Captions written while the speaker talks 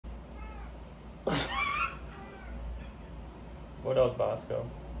What else, Bosco?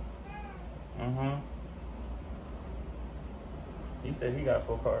 He said he got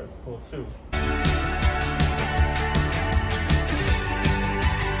full cars. Full too.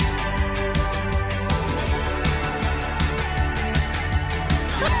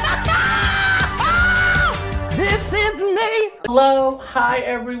 This is me. Hello, hi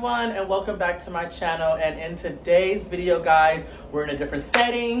everyone, and welcome back to my channel. And in today's video, guys, we're in a different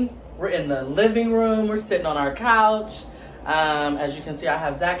setting. We're in the living room. We're sitting on our couch. As you can see, I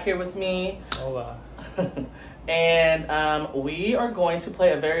have Zach here with me. Hola. And we are going to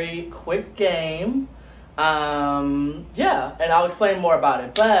play a very quick game. Yeah, and I'll explain more about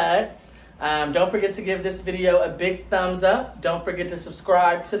it. But don't forget to give this video a big thumbs up. Don't forget to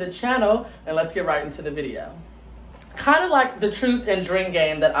subscribe to the channel, and let's get right into the video. Kind of like the truth and drink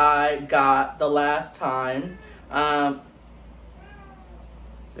game that I got the last time.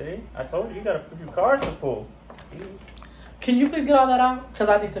 See, I told you, you got a few cards to pull. Can you please get all that out? Because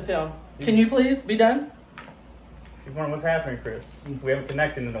I need to film. Can you please be done? He's wondering what's happening, Chris. We haven't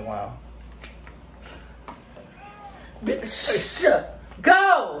connected in a while.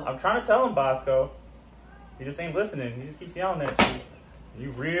 Go! I'm trying to tell him, Bosco. He just ain't listening. He just keeps yelling at you.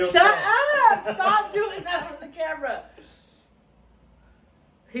 You real Shut up! Stop doing that for the camera.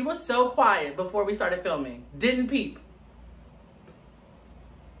 He was so quiet before we started filming. Didn't peep.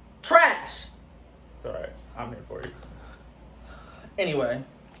 Trash. It's alright. I'm here for you. Anyway.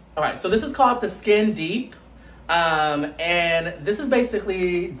 Alright, so this is called the Skin Deep. And this is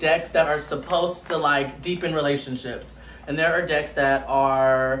basically decks that are supposed to like deepen relationships. And there are decks that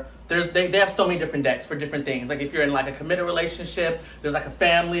are, they have so many different decks for different things. Like if you're in like a committed relationship, there's like a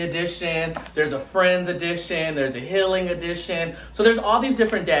family edition, there's a friends edition, there's a healing edition. So there's all these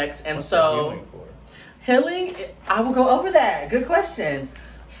different decks. And What's so healing, I will go over that. Good question.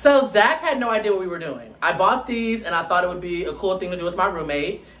 So Zach had no idea what we were doing. I bought these and I thought it would be a cool thing to do with my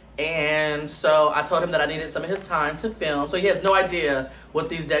roommate. And so I told him that I needed some of his time to film. So he has no idea what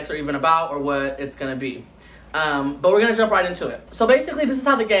these decks are even about or what it's gonna be. But we're gonna jump right into it. So basically this is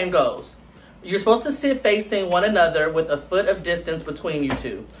how the game goes. You're supposed to sit facing one another with a foot of distance between you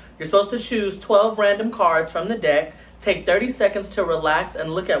two. You're supposed to choose 12 random cards from the deck, take 30 seconds to relax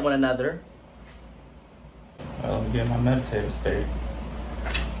and look at one another. Well, let me get in my meditative state.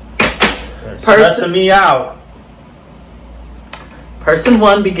 They're stressing me out. Person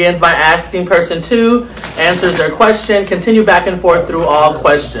 1 begins by asking person 2, answers their question, continue back and forth through all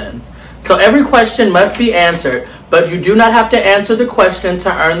questions. So every question must be answered, but you do not have to answer the question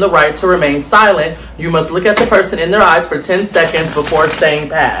to earn the right to remain silent. You must look at the person in their eyes for 10 seconds before saying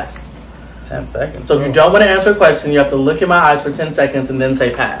pass. 10 seconds. So if you don't want to answer a question, you have to look in my eyes for 10 seconds and then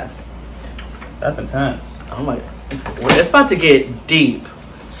say pass. That's intense. Oh my, it's about to get deep.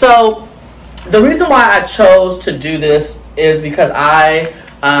 So the reason why I chose to do this is because I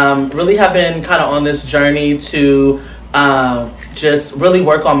really have been kind of on this journey to just really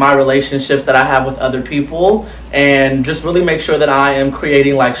work on my relationships that I have with other people and just really make sure that I am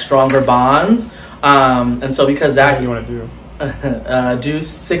creating like stronger bonds. And so because Zach, what do you want to do? do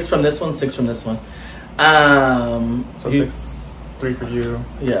 6 from this one, 6 from this one. So 6, 3 for you,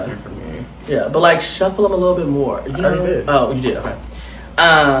 yeah, 3 for me. Yeah, but like shuffle them a little bit more. You know? Did. Oh, you did. Okay.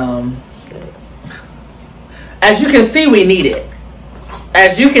 As you can see, we need it.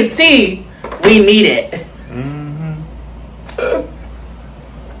 As you can see, we need it.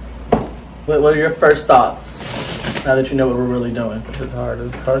 What are your first thoughts now that you know what we're really doing? This is hard.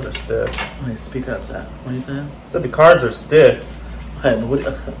 The cards are stiff. Hey, speak up, Zach. What are you saying? I said the cards are stiff. Hey,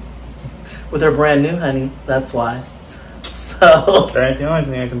 well, they're brand new, honey. That's why. So There ain't the only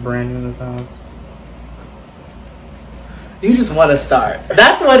thing acting brand new in this house. you just want to start.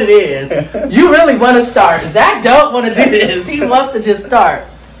 That's what it is. You really want to start. Zach don't want to do this. He wants to just start.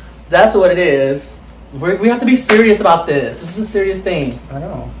 That's what it is. We have to be serious about this. This is a serious thing. I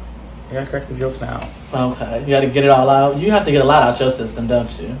know. I gotta correct the jokes now. Okay, you got to get it all out. You have to get a lot out your system, don't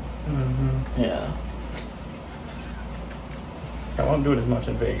you? Yeah. I won't do it as much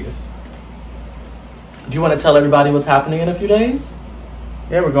in Vegas. Do you want to tell everybody what's happening in a few days?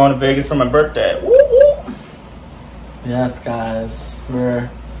 Yeah, we're going to Vegas for my birthday. Woo woo. Yes, guys. We're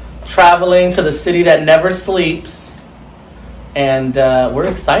traveling to the city that never sleeps. And we're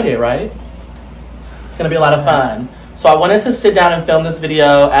excited, right? It's going to be a lot of fun. So I wanted to sit down and film this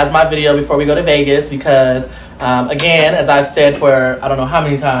video as my video before we go to Vegas because, again, as I've said for I don't know how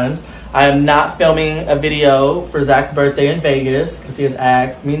many times, I am not filming a video for Zach's birthday in Vegas because he has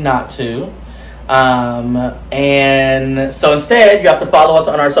asked me not to. And so instead, you have to follow us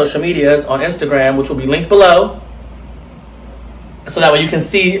on our social medias on Instagram, which will be linked below. so that way you can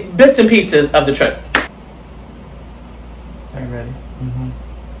see bits and pieces of the trip. Are you ready?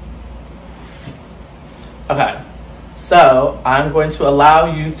 Okay, so I'm going to allow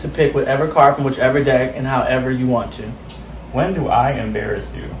you to pick whatever card from whichever deck and however you want to. When do I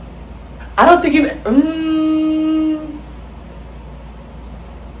embarrass you? I don't think you.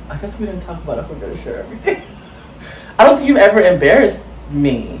 I guess we didn't talk about if we're gonna share everything. I don't think you've ever embarrassed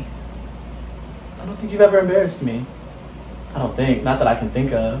me. I don't think you've ever embarrassed me. I don't think. Not that I can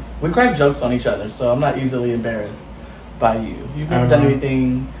think of. We crack jokes on each other, so I'm not easily embarrassed by you. You've never done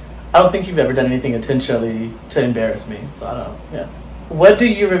anything. I don't think you've ever done anything intentionally to embarrass me, so I don't. Yeah. What do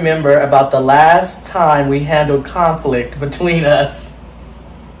you remember about the last time we handled conflict between us?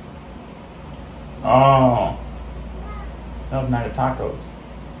 Oh, that was Night of Tacos.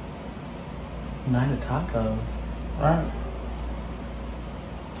 Night of Tacos. Right.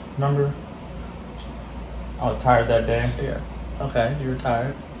 Remember? I was tired that day. Yeah. Okay, you were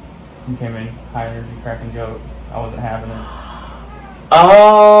tired. You came in high energy, cracking jokes. I wasn't having it.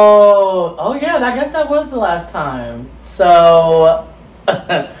 Oh yeah, I guess that was the last time. So,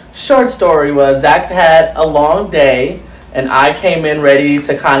 short story was Zach had a long day, and I came in ready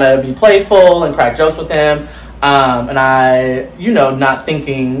to kind of be playful and crack jokes with him. And I, not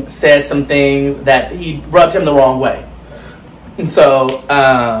thinking, said some things that he rubbed him the wrong way. And so,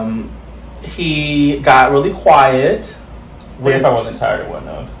 he got really quiet. What if I wasn't tired, it wouldn't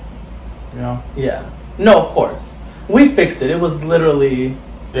have. Yeah. No, of course. We fixed it. It was literally...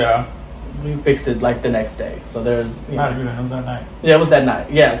 Yeah. We fixed it like the next day. So there's... Not even, it was that night. Yeah, it was that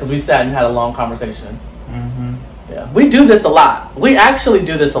night. Yeah, because we sat and had a long conversation. Mm-hmm. Yeah. We do this a lot. We actually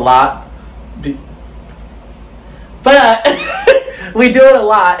do this a lot. But we do it a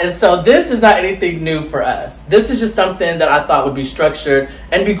lot. And so this is not anything new for us. This is just something that I thought would be structured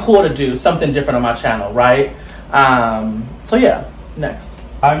and be cool to do. Something different on my channel, right? So yeah, next.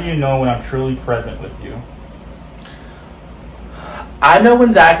 How do you know when I'm truly present with you? I know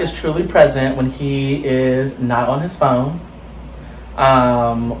when Zach is truly present when he is not on his phone.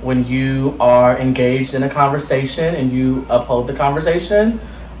 When you are engaged in a conversation and you uphold the conversation.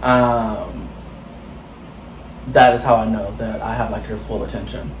 That is how I know that I have like your full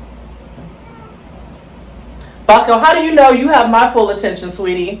attention. Bosco, how do you know you have my full attention,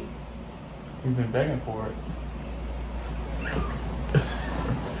 sweetie? He's been begging for it.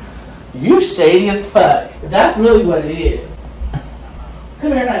 You shady as fuck. That's really what it is.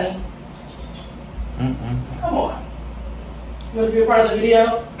 Come here, honey. Come on. You want to be a part of the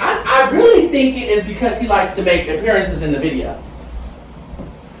video? I really think it is because he likes to make appearances in the video.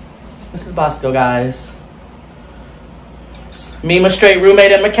 This is Bosco, guys. It's me, my straight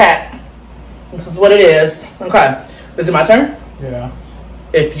roommate, and my cat. This is what it is. Okay. Is it my turn? Yeah.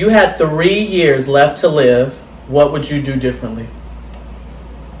 If you had 3 years left to live, what would you do differently?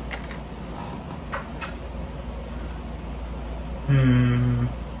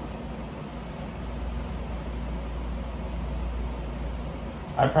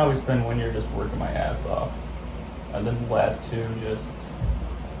 I'd probably spend 1 year just working my ass off. And then the last 2 just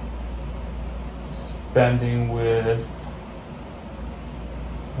spending with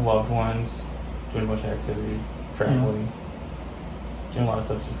loved ones, doing a bunch of activities, traveling, doing a lot of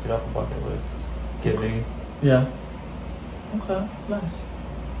stuff just get off the bucket list, giving. Yeah. Okay, nice.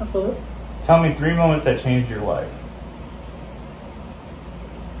 I feel it. Tell me 3 moments that changed your life.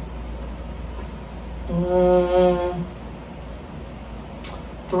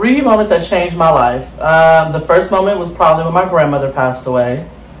 Three moments that changed my life. The first moment was probably when my grandmother passed away.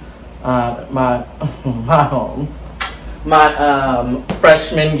 My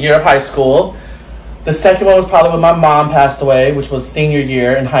freshman year of high school. The second one was probably when my mom passed away, which was senior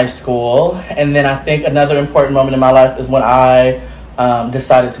year in high school. And then I think another important moment in my life is when I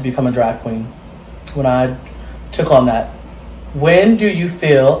decided to become a drag queen. When I took on that. When do you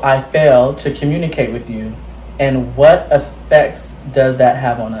feel I failed to communicate with you? And what effects does that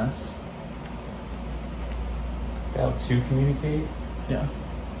have on us? Failed to communicate? Yeah.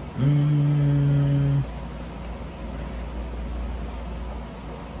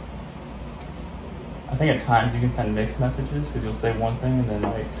 I think at times you can send mixed messages because you'll say one thing and then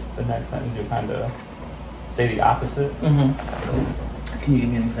like the next sentence you'll kind of say the opposite. Can you give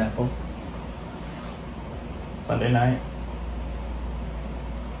me an example? Sunday night.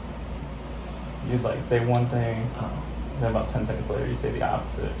 You'd like say one thing, then about 10 seconds later you say the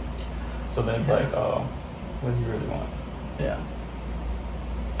opposite. So then it's like, oh, what do you really want? Yeah.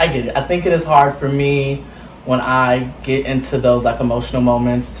 I get it. I think it is hard for me when I get into those like emotional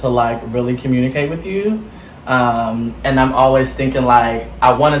moments to like really communicate with you. And I'm always thinking like,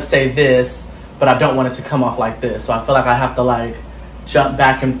 I want to say this, but I don't want it to come off like this. So I feel like I have to like jump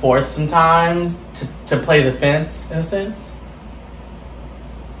back and forth sometimes to play the fence in a sense.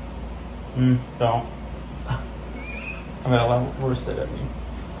 Don't. I'm gonna let her sit at me.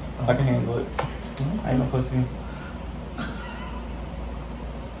 I can handle it. I ain't no pussy.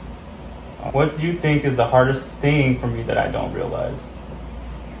 What do you think is the hardest thing for me that I don't realize?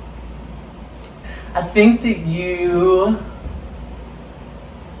 I think that you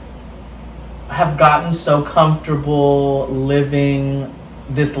have gotten so comfortable living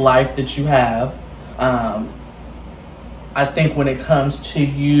this life that you have. I think when it comes to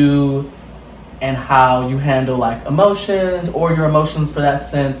you and how you handle like emotions or your emotions for that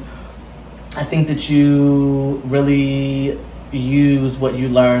sense, I think that you really use what you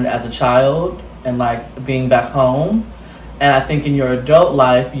learned as a child and like being back home. And I think in your adult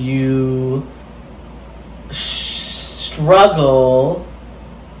life, you struggle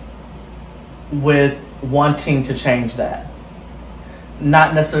with wanting to change that.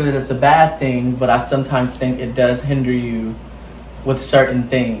 Not necessarily that it's a bad thing, but I sometimes think it does hinder you with certain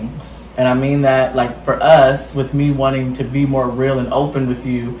things. And I mean that, like, for us, with me wanting to be more real and open with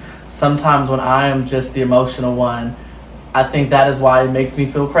you, sometimes when I am just the emotional one, I think that is why it makes me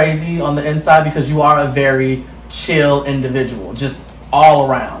feel crazy on the inside, because you are a very chill individual, just all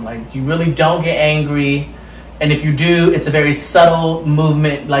around. Like, you really don't get angry. And if you do, it's a very subtle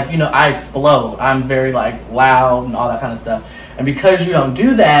movement. Like, you know, I explode. I'm very, like, loud and all that kind of stuff. And because you don't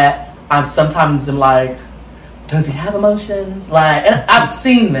do that, I'm sometimes like, does he have emotions? Like, and I've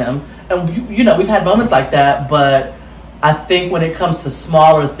seen them. And, you know, we've had moments like that. But I think when it comes to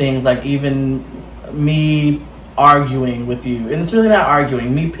smaller things, like even me arguing with you, and it's really not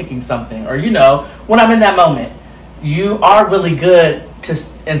arguing, me picking something, or, you know, when I'm in that moment, you are really good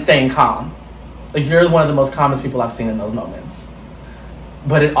in staying calm. Like, you're one of the most calmest people I've seen in those moments.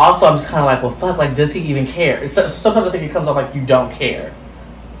 But it also, I'm just kind of like, well, fuck, like, does he even care? So, sometimes I think it comes off like you don't care.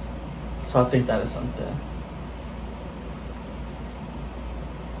 So I think that is something.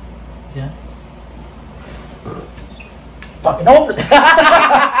 Yeah. Fucking over that.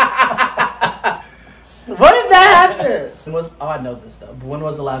 What if that happens? I know this stuff, but when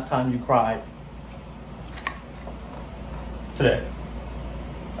was the last time you cried? Today.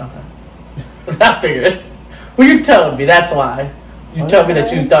 Okay. I figured. Well, you told me, that's why. You told me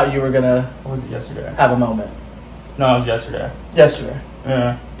that you thought you were gonna... Or was it yesterday? Have a moment. No, it was yesterday. Yesterday.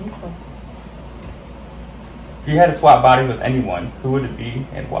 Yeah. Okay. If you had to swap bodies with anyone, who would it be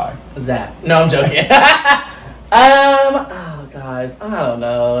and why? Zach. No, I'm joking. Oh, guys, I don't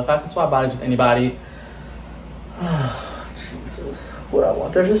know. If I could swap bodies with anybody... Oh, Jesus. What I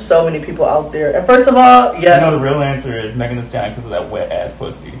want. There's just so many people out there. And first of all, yes. You know, the real answer is Megan Thee Stallion because of that wet-ass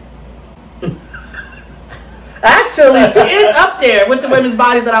pussy. Actually, she is up there with the women's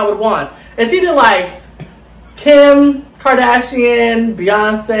bodies that I would want. It's either like Kim Kardashian,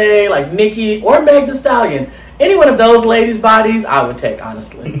 Beyonce, like Nicki, or Meg Thee Stallion. Any one of those ladies' bodies, I would take,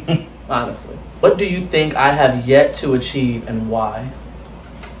 honestly. Honestly. What do you think I have yet to achieve and why?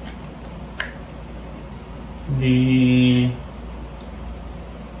 The,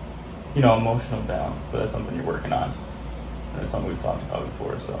 you know, emotional balance, but that's something you're working on. That's something we've talked about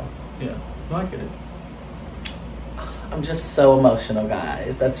before, so. Yeah, no, I get it. I'm just so emotional,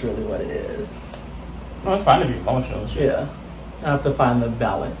 guys. That's really what it is. No, it's fine to be emotional. It's just... Yeah. I have to find the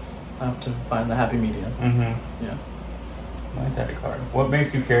balance. I have to find the happy medium. Mm-hmm. Yeah. My daddy card. What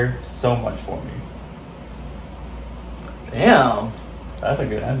makes you care so much for me? Damn. That's a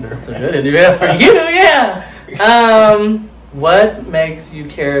good ender. That's a good ender. Yeah, for you, yeah. What makes you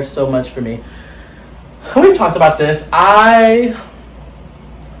care so much for me? We've talked about this.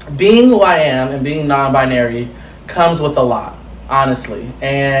 Being who I am and being non-binary comes with a lot, honestly.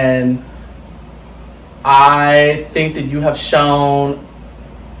 And I think that you have shown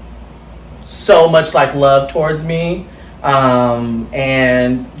so much like love towards me,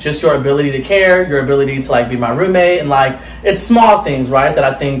 and just your ability to care, your ability to like be my roommate, and like it's small things, right, that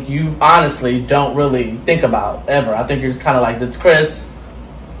I think you honestly don't really think about ever. I think you're just kind of like, that's Chris,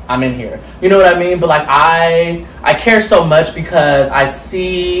 I'm in here, you know what I mean? But like I care so much because I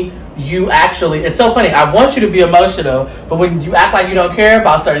see you actually, it's so funny, I want you to be emotional, but when you act like you don't care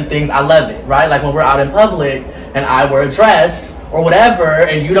about certain things, I love it, right? Like when we're out in public and I wear a dress or whatever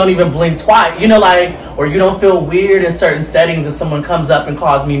and you don't even blink twice, you know, like, or you don't feel weird in certain settings if someone comes up and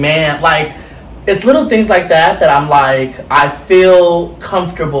calls me man. Like, it's little things like that I'm like, I feel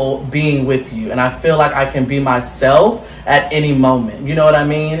comfortable being with you and I feel like I can be myself at any moment, you know what I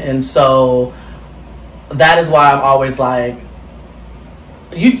mean? And so that is why I'm always like,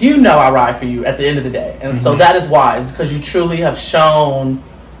 you know I ride for you at the end of the day. And so that is why, it's because you truly have shown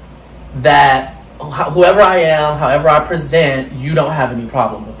that whoever I am, however I present, you don't have any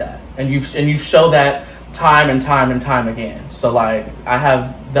problem with that, and you show that time and time and time again. So like, I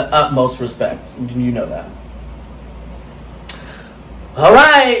have the utmost respect, and you know that. All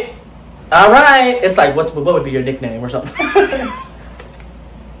right. It's like, what would be your nickname or something?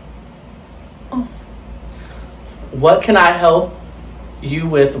 What can I help you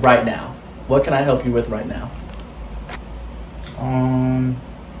with right now? What can I help you with right now?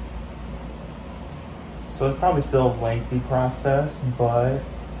 So it's probably still a lengthy process, but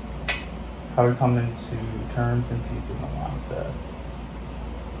probably coming to terms and peace with my mom's death.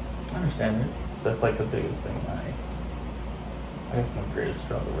 I understand it. So that's like the biggest thing, I guess my greatest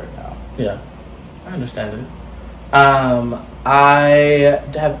struggle right now. Yeah, I understand it. I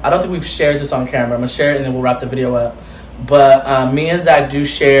don't think we've shared this on camera. I'm gonna share it and then we'll wrap the video up. But me and Zach do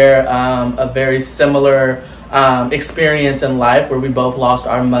share a very similar experience in life where we both lost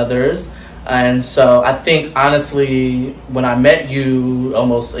our mothers. And so I think, honestly, when I met you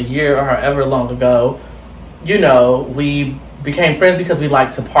almost a year or however long ago, you know, we became friends because we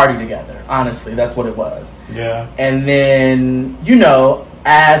liked to party together. Honestly, that's what it was. Yeah. And then, you know,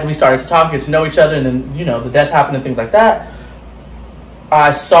 as we started to talk, get to know each other, and then, you know, the death happened and things like that,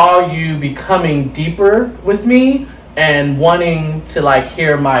 I saw you becoming deeper with me and wanting to, like,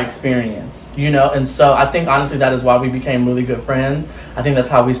 hear my experience, you know? And so I think, honestly, that is why we became really good friends. I think that's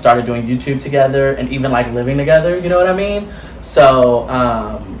how we started doing YouTube together and even, like, living together, you know what I mean? So,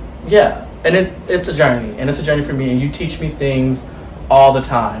 yeah. And it's a journey, and it's a journey for me, and you teach me things all the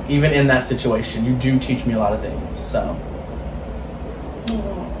time. Even in that situation, you do teach me a lot of things, so.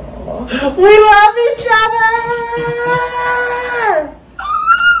 We love each other!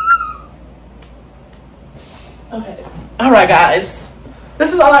 Okay. All right, guys.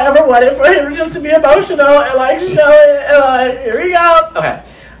 This is all I ever wanted for him, just to be emotional and like show it and like, here we go. Okay.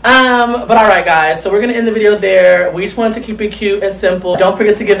 But all right, guys. So we're gonna end the video there. We just wanted to keep it cute and simple. Don't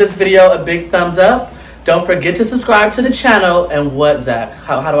forget to give this video a big thumbs up. Don't forget to subscribe to the channel. And what, Zach?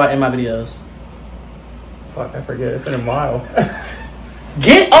 How do I end my videos? Fuck, I forget. It's been a while.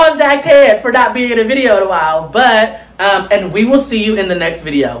 Get on Zach's head for not being in a video in a while. But and we will see you in the next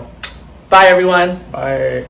video. Bye, everyone. Bye.